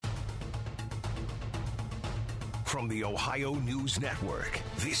From the Ohio News Network,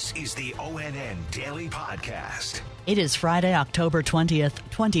 this is the ONN Daily Podcast. It is Friday, October 20th,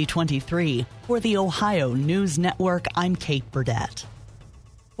 2023. For the Ohio News Network, I'm Kate Burdett.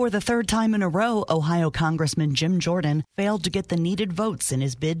 For the third time in a row, Ohio Congressman Jim Jordan failed to get the needed votes in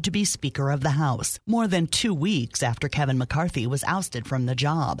his bid to be Speaker of the House, more than 2 weeks after Kevin McCarthy was ousted from the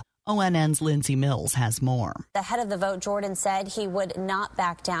job. ONN's Lindsay Mills has more. Ahead of the vote, Jordan said he would not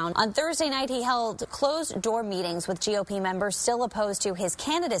back down. On Thursday night, he held closed-door meetings with GOP members still opposed to his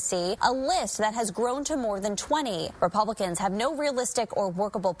candidacy, a list that has grown to more than 20. Republicans have no realistic or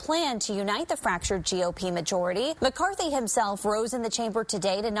workable plan to unite the fractured GOP majority. McCarthy himself rose in the chamber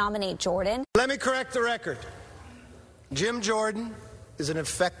today to nominate Jordan. Let me correct the record. Jim Jordan is an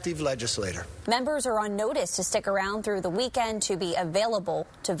effective legislator. Members are on notice to stick around through the weekend to be available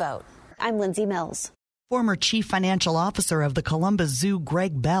to vote. I'm Lindsay Mills. Former Chief Financial Officer of the Columbus Zoo,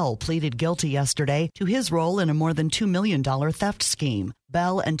 Greg Bell, pleaded guilty yesterday to his role in a more than $2 million theft scheme.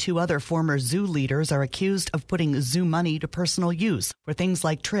 Bell and 2 other former zoo leaders are accused of putting zoo money to personal use for things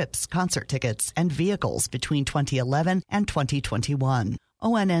like trips, concert tickets, and vehicles between 2011 and 2021.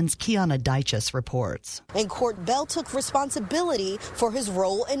 ONN's Kiana Deichus reports. In court, Bell took responsibility for his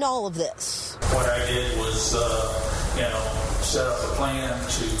role in all of this. What I did was, set up a plan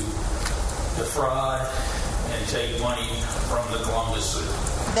to defraud and take money from the Columbus Zoo.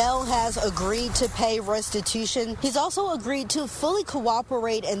 Bell has agreed to pay restitution. He's also agreed to fully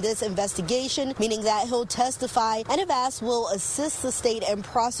cooperate in this investigation, meaning that he'll testify and if asked will assist the state in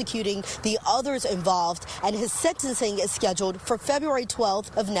prosecuting the others involved, and his sentencing is scheduled for February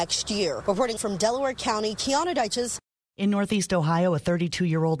 12th of next year. Reporting from Delaware County, Kiana Deichus. In Northeast Ohio, a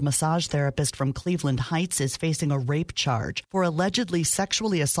 32-year-old massage therapist from Cleveland Heights is facing a rape charge for allegedly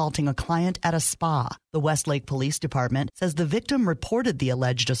sexually assaulting a client at a spa. The Westlake Police Department says the victim reported the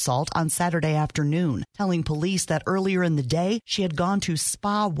alleged assault on Saturday afternoon, telling police that earlier in the day she had gone to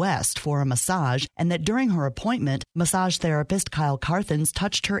Spa West for a massage and that during her appointment, massage therapist Kyle Carthens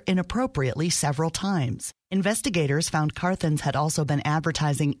touched her inappropriately several times. Investigators found Carthens had also been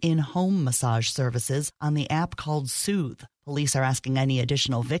advertising in-home massage services on the app called Soothe. Police are asking any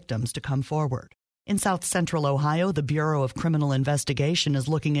additional victims to come forward. In South Central Ohio, the Bureau of Criminal Investigation is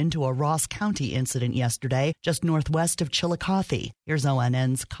looking into a Ross County incident yesterday, just northwest of Chillicothe. Here's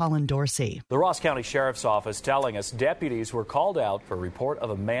ONN's Colin Dorsey. The Ross County Sheriff's Office telling us deputies were called out for a report of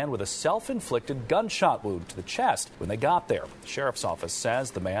a man with a self-inflicted gunshot wound to the chest when they got there. The Sheriff's Office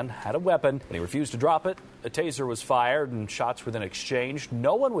says the man had a weapon and he refused to drop it. A taser was fired and shots were then exchanged.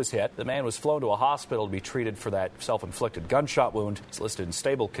 No one was hit. The man was flown to a hospital to be treated for that self-inflicted gunshot wound. He's listed in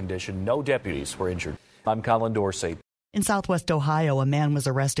stable condition. No deputies were injured. I'm Colin Dorsey. In Southwest Ohio, a man was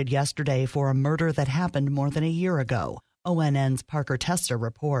arrested yesterday for a murder that happened more than a year ago. ONN's Parker Tester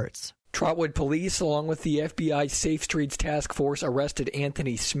reports. Trotwood police, along with the FBI Safe Streets Task Force, arrested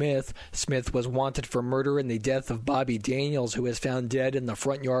Anthony Smith. Smith was wanted for murder in the death of Bobby Daniels, who was found dead in the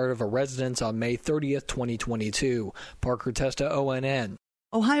front yard of a residence on May 30th, 2022. Parker Testa, ONN.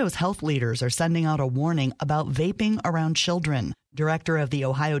 Ohio's health leaders are sending out a warning about vaping around children. Director of the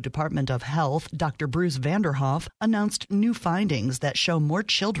Ohio Department of Health, Dr. Bruce Vanderhoff, announced new findings that show more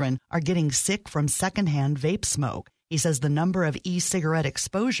children are getting sick from secondhand vape smoke. He says the number of e-cigarette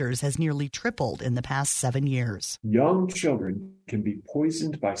exposures has nearly tripled in the past 7 years. Young children can be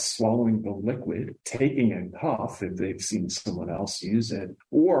poisoned by swallowing the liquid, taking a puff if they've seen someone else use it,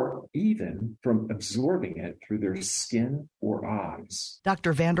 or even from absorbing it through their skin or eyes.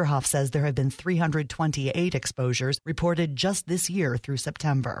 Dr. Vanderhoff says there have been 328 exposures reported just this year through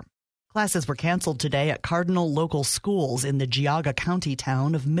September. Classes were canceled today at Cardinal Local Schools in the Geauga County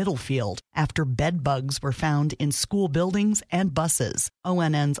town of Middlefield after bed bugs were found in school buildings and buses.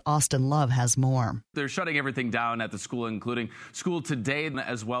 ONN's Austin Love has more. They're shutting everything down at the school, including school today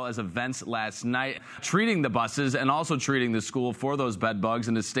as well as events last night, treating the buses and also treating the school for those bed bugs.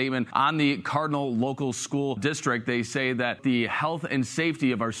 In a statement on the Cardinal Local School District, they say that the health and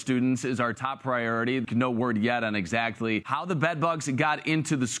safety of our students is our top priority. No word yet on exactly how the bed bugs got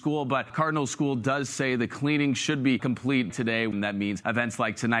into the school, but Cardinal School does say the cleaning should be complete today, and that means events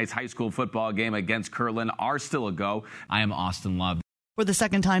like tonight's high school football game against Kirtland are still a go. I am Austin Love. For the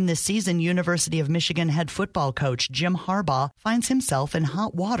second time this season, University of Michigan head football coach Jim Harbaugh finds himself in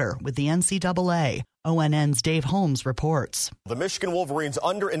hot water with the NCAA. ONN's Dave Holmes reports. The Michigan Wolverines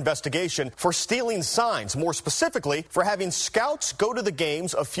under investigation for stealing signs, more specifically for having scouts go to the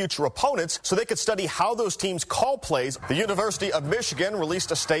games of future opponents so they could study how those teams call plays. The University of Michigan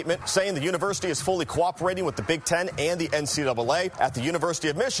released a statement saying the university is fully cooperating with the Big Ten and the NCAA. At the University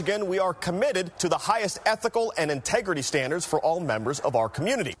of Michigan, we are committed to the highest ethical and integrity standards for all members of our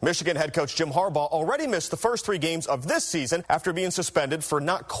community. Michigan head coach Jim Harbaugh already missed the first 3 games of this season after being suspended for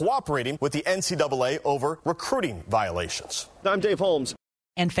not cooperating with the NCAA over recruiting violations. I'm Dave Holmes.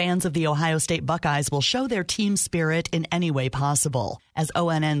 And fans of the Ohio State Buckeyes will show their team spirit in any way possible. As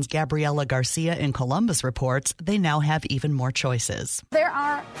ONN's Gabriela Garcia in Columbus reports, they now have even more choices. There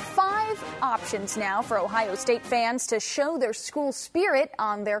are 5 options now for Ohio State fans to show their school spirit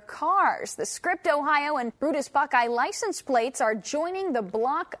on their cars. The Script Ohio and Brutus Buckeye license plates are joining the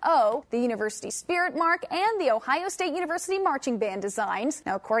Block O, the University Spirit Mark, and the Ohio State University Marching Band designs.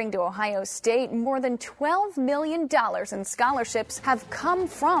 Now, according to Ohio State, more than $12 million in scholarships have come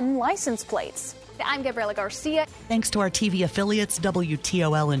from license plates. I'm Gabriela Garcia. Thanks to our TV affiliates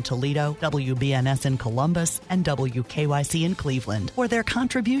WTOL in Toledo, WBNS in Columbus, and WKYC in Cleveland for their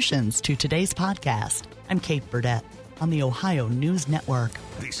contributions to today's podcast. I'm Kate Burdett on the Ohio News Network.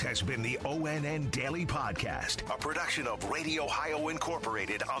 This has been the ONN Daily Podcast, a production of Radio Ohio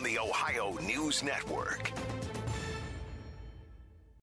Incorporated on the Ohio News Network.